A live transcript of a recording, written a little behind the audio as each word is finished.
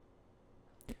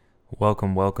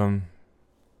Welcome,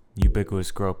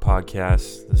 Ubiquitous Growth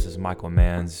Podcast. This is Michael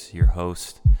Manns, your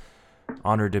host.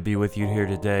 Honored to be with you here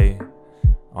today.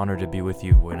 Honored to be with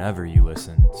you whenever you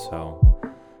listen. So,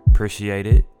 appreciate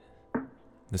it.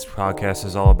 This podcast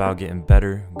is all about getting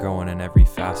better, growing in every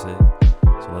facet.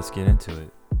 So, let's get into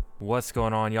it. What's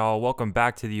going on, y'all? Welcome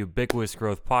back to the Ubiquitous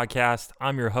Growth Podcast.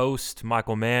 I'm your host,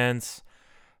 Michael Manns.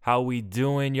 How we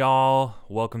doing, y'all?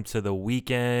 Welcome to the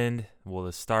weekend. Well,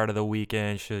 the start of the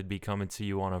weekend should be coming to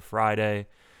you on a Friday.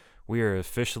 We are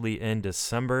officially in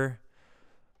December.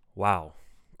 Wow,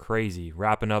 crazy.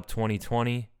 Wrapping up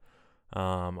 2020.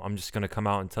 I'm just going to come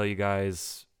out and tell you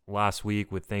guys last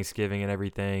week with Thanksgiving and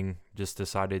everything, just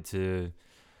decided to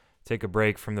take a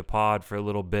break from the pod for a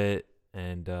little bit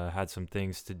and had some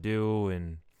things to do,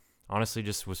 and honestly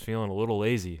just was feeling a little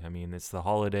lazy. I mean, it's the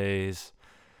holidays,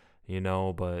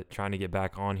 but trying to get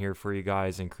back on here for you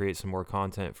guys and create some more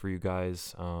content for you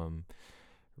guys.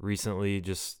 Recently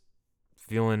just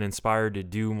feeling inspired to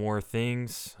do more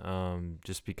things,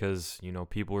 just because,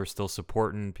 people are still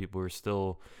supporting, people are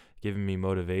still giving me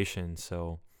motivation.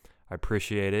 So I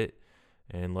appreciate it.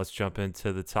 And let's jump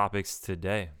into the topics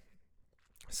today.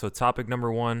 So topic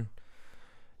number one,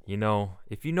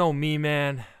 if you know me,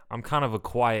 man, I'm kind of a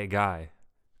quiet guy,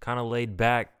 kind of laid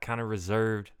back, kind of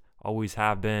reserved. Always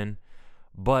have been,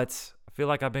 but I feel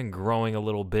like I've been growing a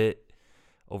little bit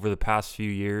over the past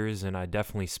few years, and I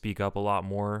definitely speak up a lot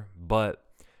more. But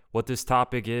what this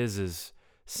topic is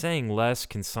saying less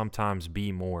can sometimes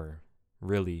be more,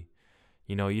 really.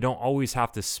 You don't always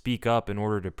have to speak up in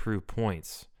order to prove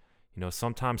points.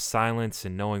 Sometimes silence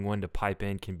and knowing when to pipe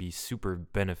in can be super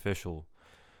beneficial.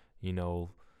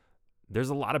 There's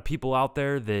a lot of people out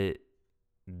there that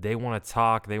they want to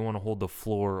talk, they want to hold the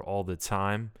floor all the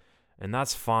time. And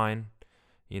that's fine.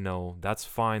 That's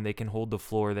fine. They can hold the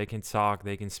floor. They can talk.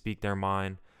 They can speak their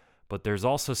mind. But there's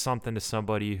also something to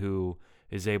somebody who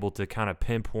is able to kind of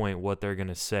pinpoint what they're going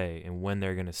to say and when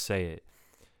they're going to say it.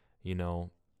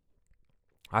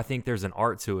 I think there's an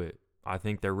art to it. I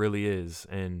think there really is.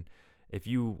 And if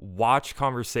you watch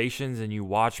conversations and you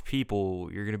watch people,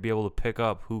 you're going to be able to pick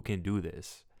up who can do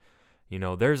this.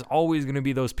 There's always going to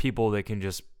be those people that can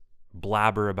just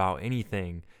blabber about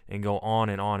anything and go on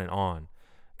and on and on,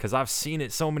 because I've seen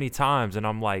it so many times, and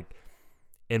I'm like,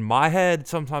 in my head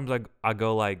sometimes I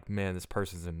go like, man, this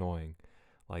person's annoying,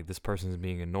 like this person's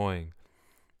being annoying,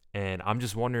 and I'm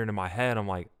just wondering in my head, I'm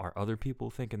like, are other people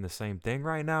thinking the same thing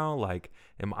right now? Like,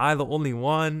 am I the only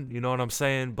one? You know what I'm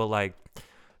saying? But like,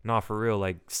 not for real.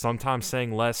 Like, sometimes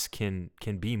saying less can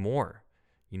be more.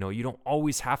 You don't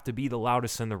always have to be the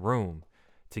loudest in the room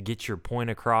to get your point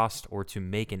across or to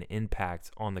make an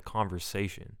impact on the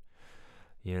conversation,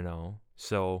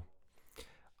 So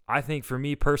I think for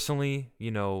me personally,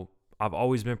 I've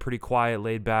always been pretty quiet,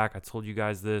 laid back. I told you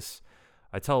guys this.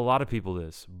 I tell a lot of people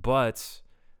this, but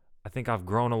I think I've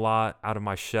grown a lot out of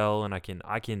my shell, and I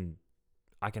can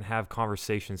have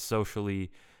conversations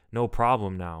socially, no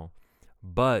problem now.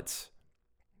 But,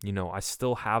 I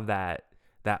still have that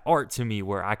art to me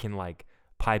where I can like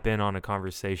pipe in on a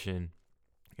conversation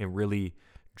and really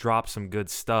drop some good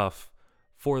stuff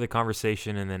for the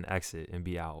conversation and then exit and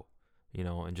be out,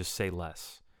 and just say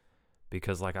less.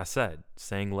 Because like I said,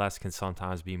 saying less can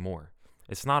sometimes be more.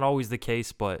 It's not always the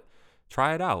case, but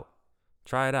try it out.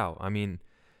 I mean,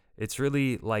 it's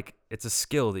really like, it's a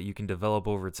skill that you can develop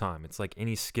over time. It's like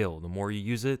any skill. The more you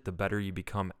use it, the better you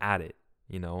become at it,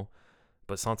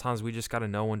 But sometimes we just got to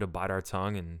know when to bite our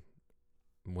tongue and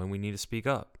when we need to speak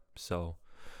up. So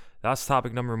that's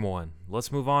topic number one.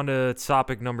 Let's move on to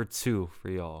topic number two for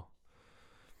y'all.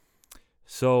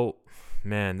 So,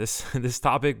 man, this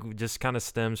topic just kind of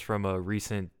stems from a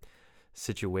recent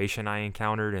situation I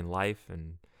encountered in life,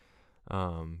 and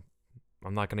I'm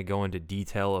not going to go into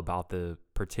detail about the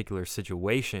particular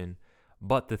situation,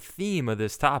 but the theme of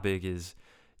this topic is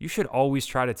you should always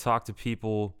try to talk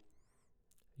people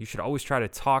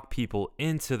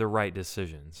into the right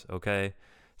decisions, okay?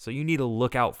 So you need to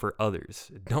look out for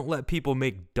others. Don't let people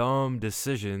make dumb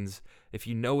decisions if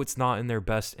you know it's not in their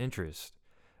best interest.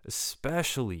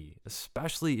 Especially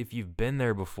if you've been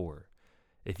there before.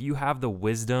 If you have the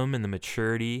wisdom and the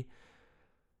maturity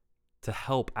to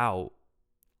help out,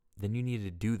 then you need to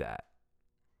do that.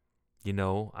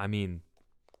 I mean,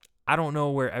 I don't know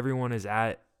where everyone is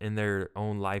at in their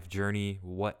own life journey,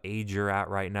 what age you're at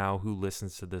right now, who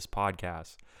listens to this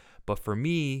podcast. But for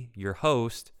me, your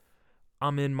host,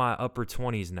 I'm in my upper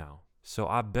 20s now. So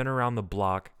I've been around the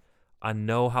block. I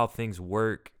know how things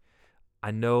work. I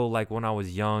know, like, when I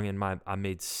was young and I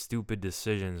made stupid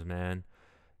decisions, man.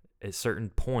 At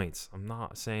certain points, I'm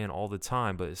not saying all the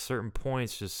time, but at certain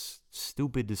points, just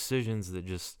stupid decisions that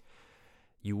just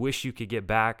You wish you could get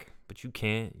back, but you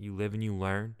can't. You live and you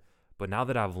learn. But now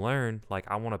that I've learned, like,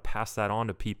 I want to pass that on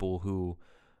to people who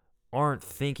aren't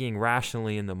thinking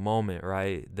rationally in the moment,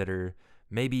 right? That are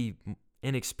maybe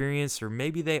inexperienced, or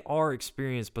maybe they are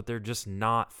experienced, but they're just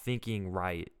not thinking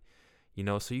right.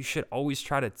 So you should always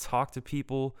try to talk to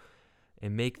people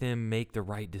and make them make the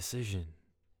right decision.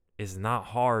 It's not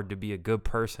hard to be a good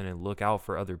person and look out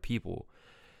for other people.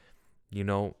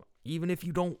 Even if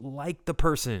you don't like the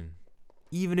person,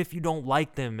 even if you don't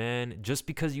like them, man, just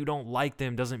because you don't like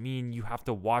them doesn't mean you have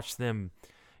to watch them,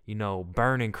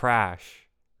 burn and crash,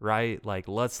 right? Like,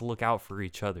 let's look out for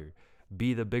each other.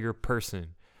 Be the bigger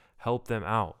person. Help them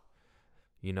out.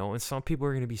 And some people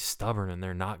are going to be stubborn and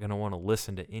they're not going to want to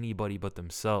listen to anybody but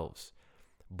themselves.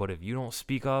 But if you don't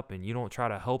speak up and you don't try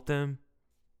to help them,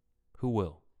 who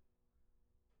will?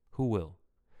 Who will?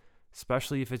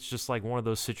 Especially if it's just like one of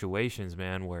those situations,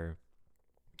 man, where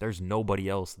there's nobody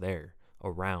else there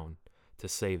around to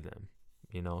save them,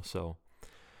 So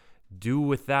do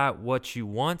with that what you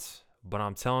want, but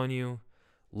I'm telling you,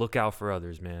 look out for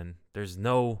others, man. There's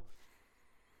no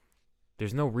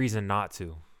reason not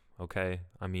to, okay?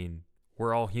 I mean,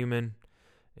 we're all human,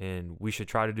 and we should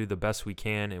try to do the best we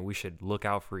can, and we should look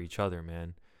out for each other,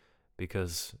 man,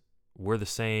 because we're the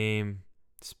same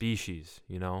species,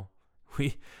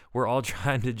 We're all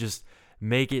trying to just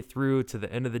make it through to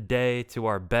the end of the day, to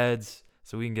our beds,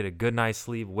 so we can get a good night's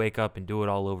sleep, wake up, and do it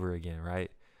all over again,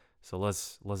 right? So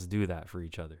let's do that for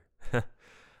each other.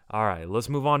 All right, let's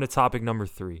move on to topic number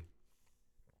 3.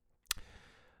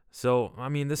 So, I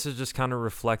mean, this is just kind of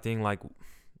reflecting, like,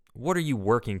 what are you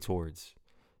working towards?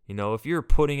 If you're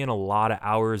putting in a lot of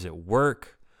hours at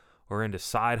work or into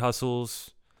side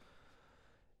hustles,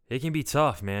 it can be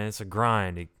tough, man. It's a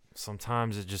grind.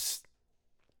 Sometimes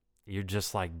you're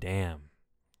just like, damn,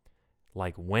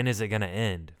 like, when is it going to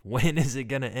end? When is it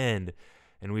going to end?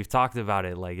 And we've talked about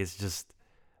it. Like, it's just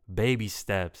baby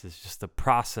steps. It's just a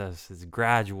process. It's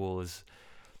gradual.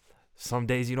 Some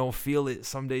days you don't feel it.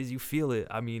 Some days you feel it.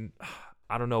 I mean,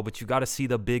 I don't know, but you got to see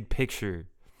the big picture.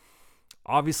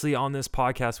 Obviously, on this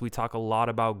podcast, we talk a lot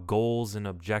about goals and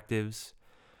objectives,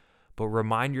 but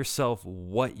remind yourself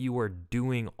what you are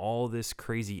doing all this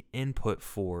crazy input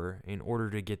for in order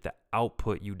to get the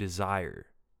output you desire.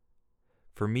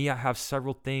 For me, I have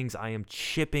several things I am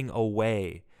chipping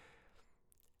away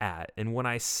at. And when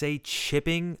I say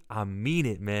chipping, I mean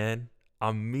it, man.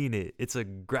 I mean it. It's a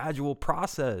gradual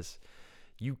process.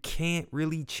 You can't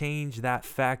really change that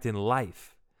fact in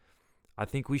life. I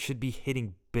think we should be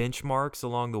hitting benchmarks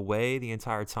along the way the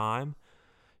entire time.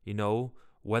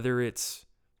 Whether it's,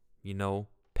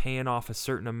 paying off a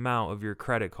certain amount of your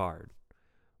credit card,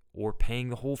 or paying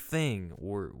the whole thing,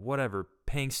 or whatever,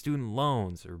 paying student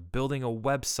loans, or building a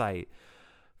website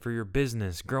for your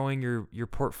business, growing your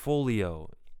portfolio,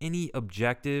 any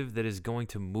objective that is going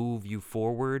to move you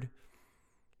forward,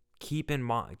 keep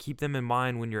them in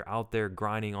mind when you're out there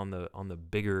grinding on the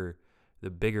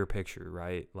bigger picture,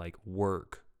 right? Like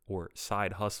work or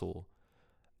side hustle.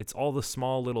 It's all the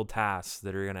small little tasks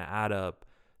that are going to add up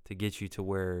to get you to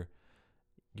where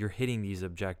you're hitting these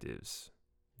objectives,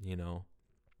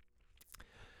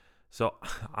 So,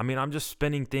 I mean, I'm just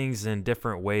spinning things in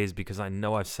different ways because I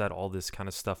know I've said all this kind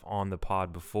of stuff on the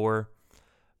pod before,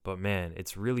 but man,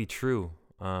 it's really true.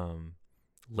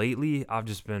 Lately, I've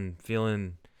just been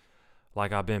feeling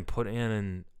like I've been put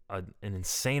in an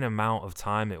insane amount of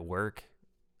time at work.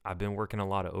 I've been working a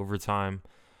lot of overtime,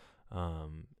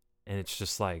 and it's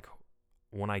just like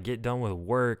when I get done with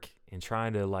work and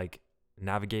trying to like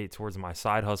navigate towards my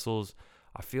side hustles,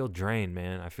 I feel drained,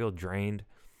 man. I feel drained,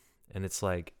 and it's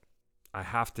like I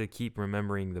have to keep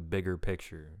remembering the bigger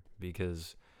picture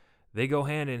because they go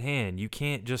hand in hand. You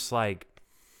can't just like,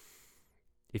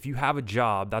 if you have a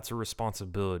job, that's a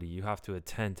responsibility. You have to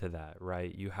attend to that,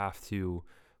 right? You have to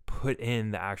put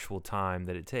in the actual time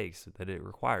that it takes, that it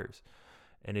requires.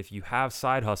 And if you have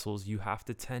side hustles, you have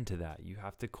to tend to that. You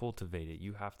have to cultivate it.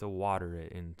 You have to water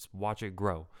it and watch it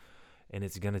grow. And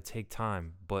it's going to take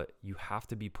time, but you have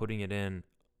to be putting it in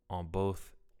on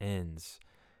both ends.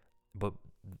 But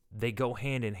they go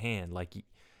hand in hand. Like,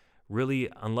 really,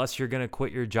 unless you're going to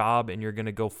quit your job and you're going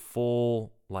to go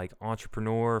full like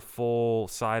entrepreneur, full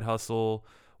side hustle,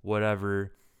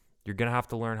 whatever, you're going to have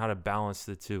to learn how to balance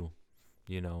the two,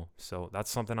 So that's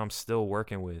something I'm still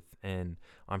working with. And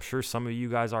I'm sure some of you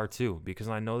guys are too, because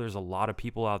I know there's a lot of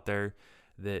people out there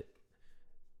that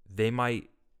they might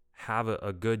have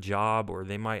a good job or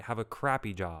they might have a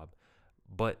crappy job,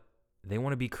 but they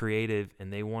want to be creative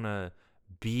and they want to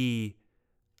be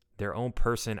their own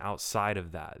person outside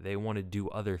of that. They want to do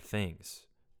other things.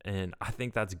 And I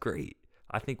think that's great.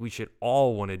 I think we should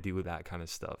all want to do that kind of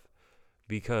stuff,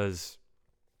 because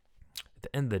at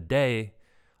the end of the day,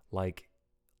 like,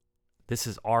 this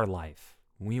is our life.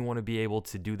 We want to be able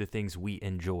to do the things we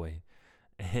enjoy.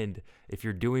 And if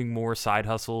you're doing more side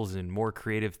hustles and more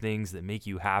creative things that make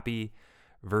you happy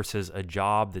versus a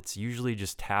job that's usually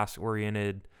just task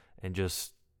oriented and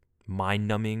just mind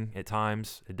numbing at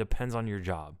times, it depends on your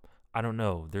job. I don't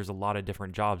know. There's a lot of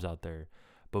different jobs out there.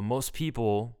 But most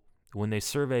people, when they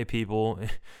survey people,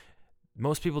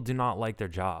 most people do not like their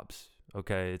jobs.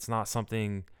 Okay. It's not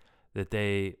something that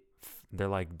they're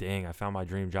like, dang, I found my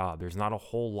dream job. There's not a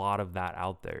whole lot of that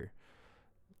out there.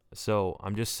 So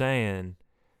I'm just saying,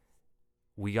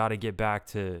 we got to get back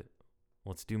to,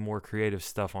 let's do more creative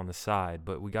stuff on the side.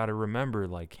 But we got to remember,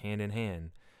 like, hand in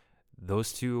hand,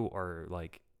 those two are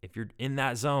like, if you're in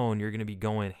that zone, you're going to be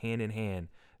going hand in hand.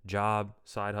 Job,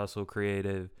 side hustle,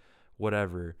 creative,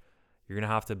 whatever. You're going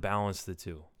to have to balance the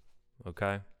two.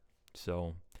 Okay?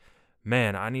 So,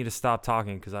 man, I need to stop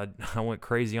talking because I went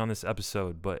crazy on this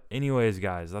episode. But anyways,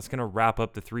 guys, that's going to wrap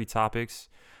up the 3 topics.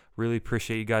 Really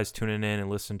appreciate you guys tuning in and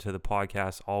listening to the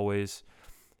podcast always.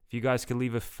 If you guys could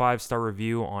leave a 5-star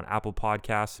review on Apple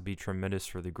Podcasts, it'd be tremendous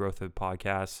for the growth of the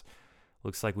podcast.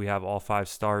 Looks like we have all 5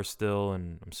 stars still,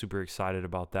 and I'm super excited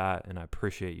about that, and I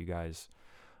appreciate you guys.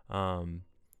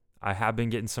 I have been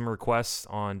getting some requests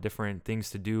on different things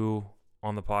to do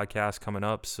on the podcast coming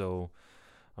up, so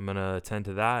I'm going to attend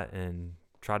to that and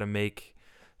try to make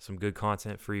some good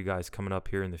content for you guys coming up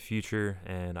here in the future.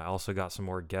 And I also got some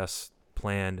more guests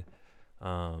planned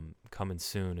coming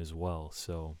soon as well.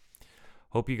 So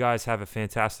hope you guys have a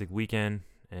fantastic weekend.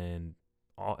 And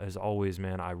as always,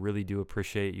 man, I really do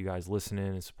appreciate you guys listening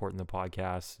and supporting the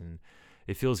podcast. And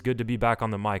it feels good to be back on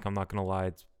the mic. I'm not going to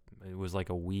lie. It was like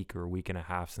a week or a week and a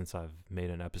half since I've made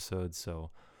an episode.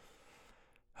 So,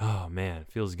 oh man,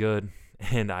 it feels good.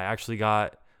 And I actually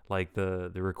got like the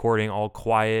recording all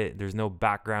quiet. There's no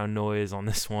background noise on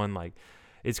this one. Like,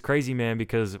 it's crazy, man,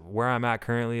 because where I'm at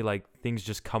currently, like, things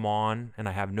just come on and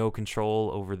I have no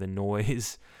control over the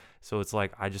noise. So it's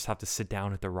like I just have to sit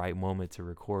down at the right moment to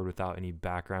record without any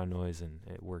background noise, and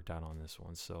it worked out on this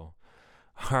one. So,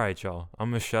 all right, y'all.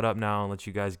 I'm going to shut up now and let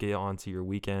you guys get on to your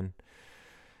weekend.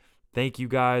 Thank you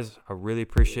guys. I really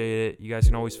appreciate it. You guys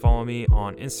can always follow me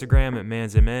on Instagram at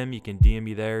mansmm. You can DM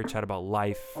me there, chat about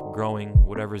life, growing,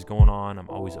 whatever's going on. I'm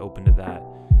always open to that.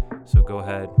 So go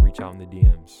ahead, reach out in the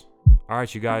DMs. All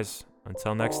right, you guys.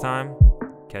 Until next time,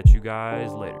 catch you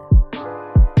guys later.